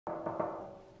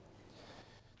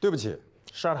对不起。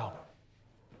Shut up！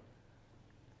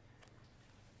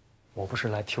 我不是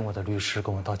来听我的律师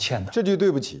跟我道歉的。这句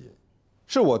对不起，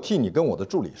是我替你跟我的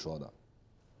助理说的。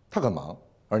他很忙，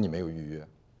而你没有预约。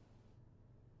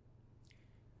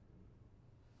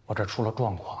我这出了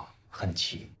状况，很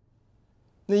急。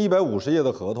那150页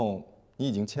的合同你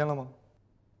已经签了吗？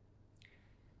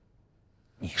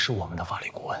你是我们的法律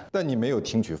顾问，但你没有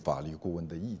听取法律顾问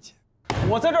的意见。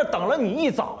我在这儿等了你一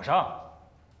早上，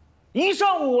一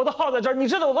上午我都耗在这儿，你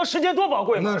知道我的时间多宝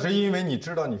贵吗？那是因为你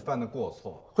知道你犯的过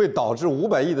错会导致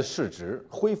500亿的市值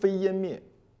灰飞烟灭。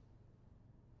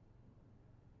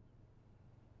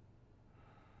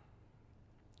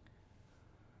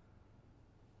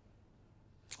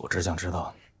我只想知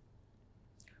道，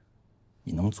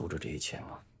你能阻止这一切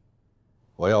吗？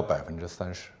我要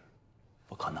30%。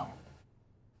不可能，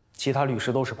其他律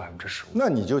师都是15%。那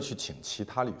你就去请其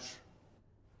他律师。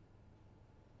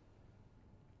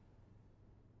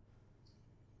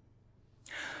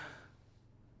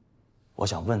我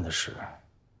想问的是，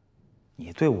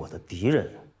你对我的敌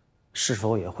人，是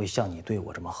否也会像你对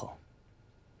我这么横？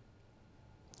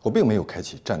我并没有开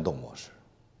启战斗模式，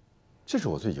这是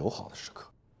我最友好的时刻。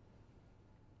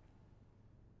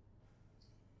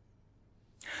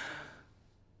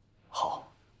好，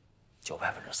就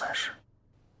30%。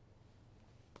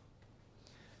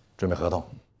准备合同。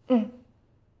嗯。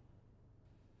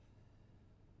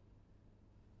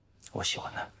我喜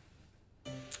欢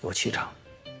他，有气场。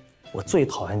我最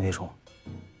讨厌那种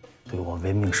对我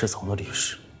唯命是从的律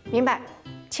师。明白，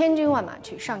千军万马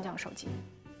去，上将手机。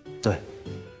对，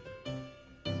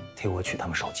替我取他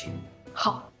们手机。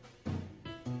好。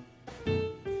丽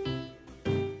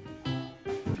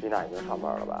娜已经上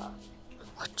班了吧？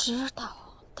我知道，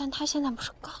但他现在不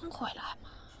是刚回来吗？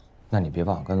那你别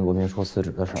忘跟罗宾说辞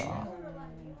职的事儿啊。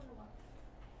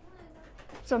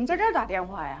怎么在这儿打电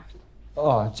话呀？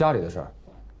哦，家里的事儿。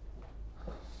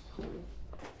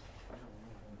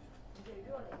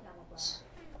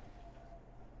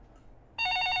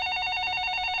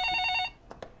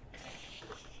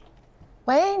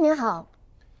喂，您好。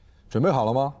准备好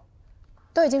了吗？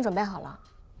都已经准备好了。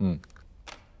嗯。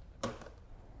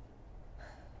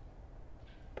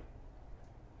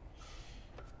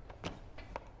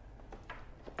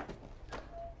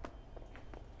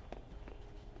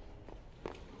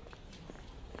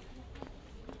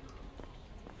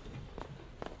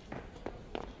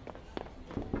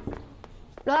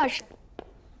罗老师，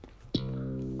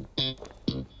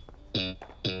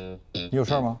你有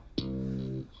事儿吗？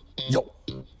有。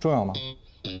重要吗？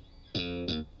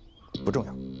不重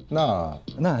要。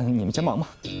那你们先忙吧。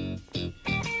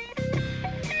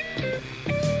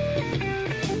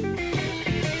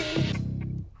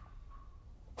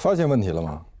发现问题了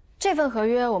吗？这份合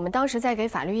约我们当时在给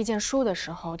法律意见书的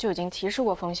时候就已经提示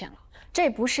过风险了。这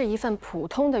不是一份普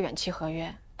通的远期合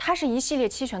约，它是一系列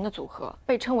期权的组合，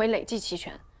被称为累计期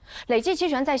权。累计期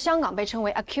权在香港被称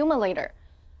为 accumulator。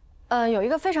有一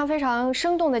个非常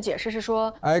生动的解释是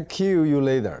说 I kill you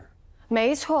later。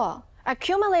没错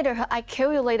 ，accumulator 和 I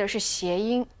kill you later 是谐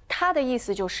音，它的意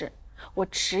思就是我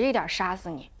迟一点杀死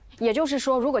你。也就是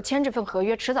说，如果签这份合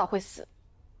约，迟早会死。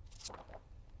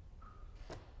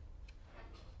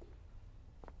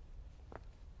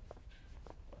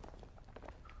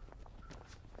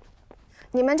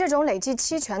你们这种累计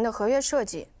期权的合约设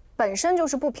计本身就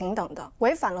是不平等的，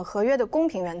违反了合约的公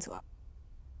平原则。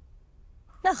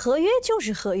那合约就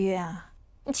是合约啊，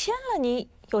你签了，你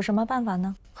有什么办法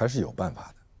呢？还是有办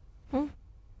法的。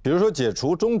比如说解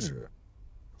除、终止，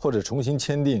或者重新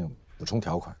签订补充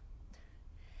条款。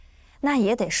那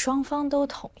也得双方都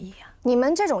同意啊。你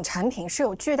们这种产品是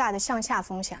有巨大的向下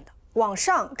风险的，往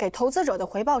上给投资者的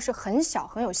回报是很小、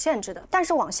很有限制的，但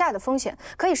是往下的风险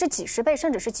可以是几十倍，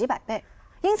甚至是几百倍。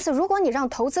因此，如果你让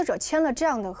投资者签了这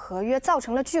样的合约，造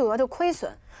成了巨额的亏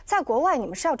损，在国外你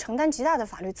们是要承担极大的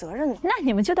法律责任的。那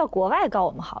你们就到国外告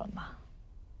我们好了吗？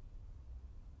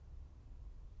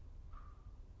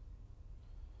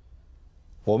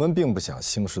我们并不想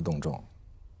兴师动众，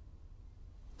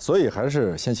所以还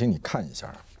是先请你看一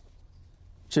下。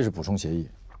这是补充协议。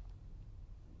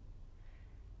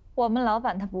我们老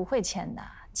板他不会签的，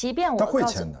即便我他会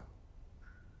签的。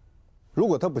如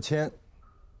果他不签，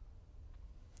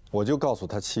我就告诉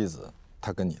他妻子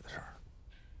他跟你的事儿。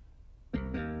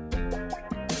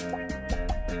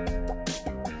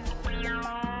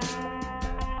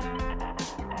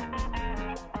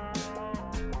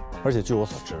而且据我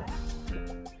所知，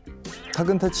他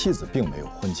跟他妻子并没有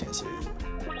婚前协议。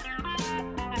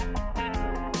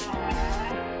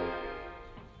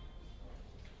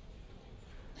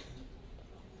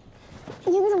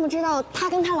您怎么知道他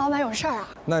跟他老板有事儿啊？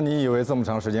那你以为这么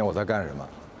长时间我在干什么？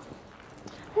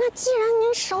那既然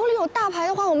您手里有大牌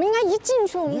的话，我们应该一进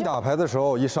去我们就……你打牌的时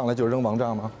候一上来就扔王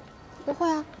炸吗？不会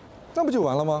啊。那不就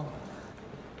完了吗？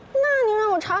那您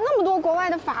让我查那么多国外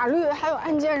的法律还有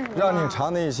案件什么的？让你查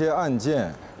那些案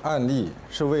件案例，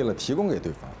是为了提供给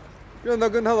对方，让他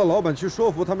跟他的老板去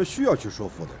说服他们需要去说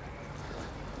服的人。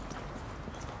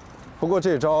不过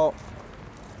这招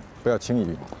不要轻易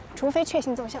用，除非确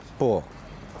信奏效。不，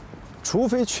除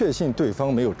非确信对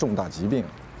方没有重大疾病，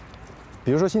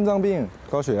比如说心脏病、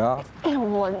高血压。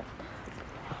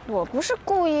我不是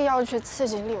故意要去刺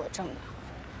激厉伟正的。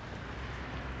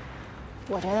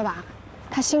我觉得吧，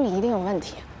他心里一定有问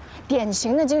题，典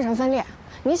型的精神分裂。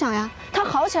你想呀，他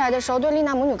好起来的时候对丽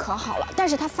娜母女可好了，但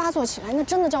是他发作起来，那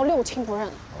真的叫六亲不认。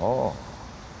哦，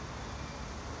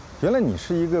原来你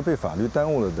是一个被法律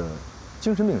耽误了的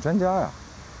精神病专家呀。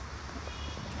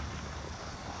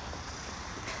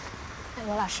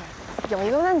罗老师，有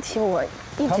一个问题我一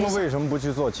直他们为什么不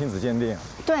去做亲子鉴定？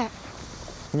对，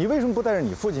你为什么不带着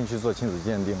你父亲去做亲子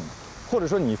鉴定呢？或者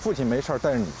说你父亲没事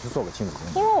带着你去做个亲子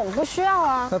鉴定？因为我们不需要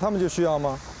啊。那他们就需要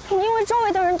吗？因为周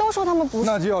围的人都说他们不是。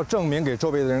那就要证明给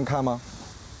周围的人看吗？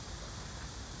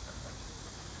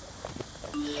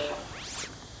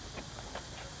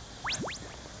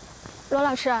罗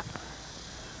老师，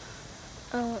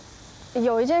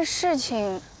有一件事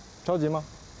情。着急吗？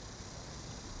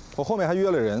我后面还约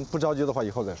了人，不着急的话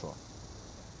以后再说。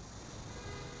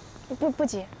不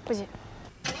急，不急。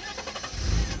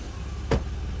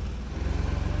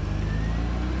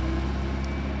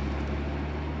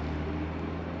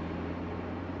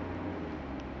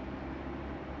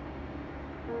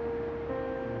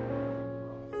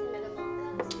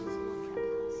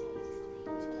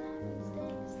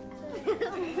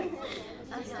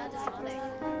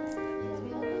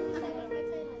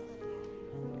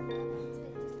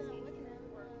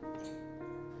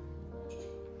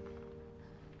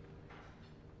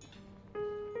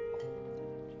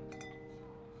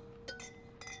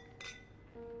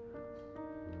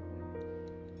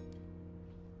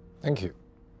Thank you。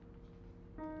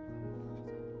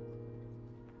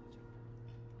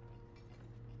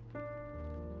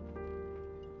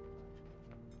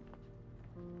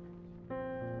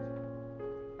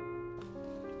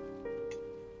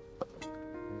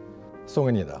送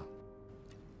给你的。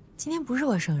今天不是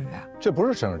我生日，这不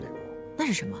是生日礼物。那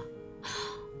是什么？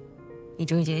你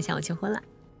终于决定向我求婚了。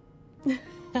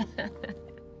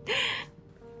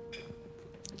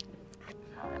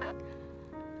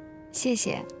谢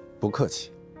谢。不客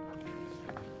气。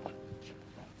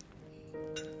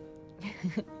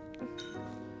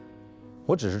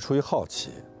我只是出于好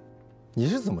奇，你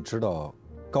是怎么知道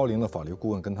高龄的法律顾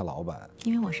问跟他老板？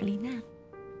因为我是丽娜。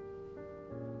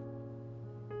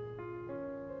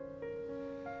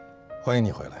欢迎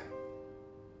你回来。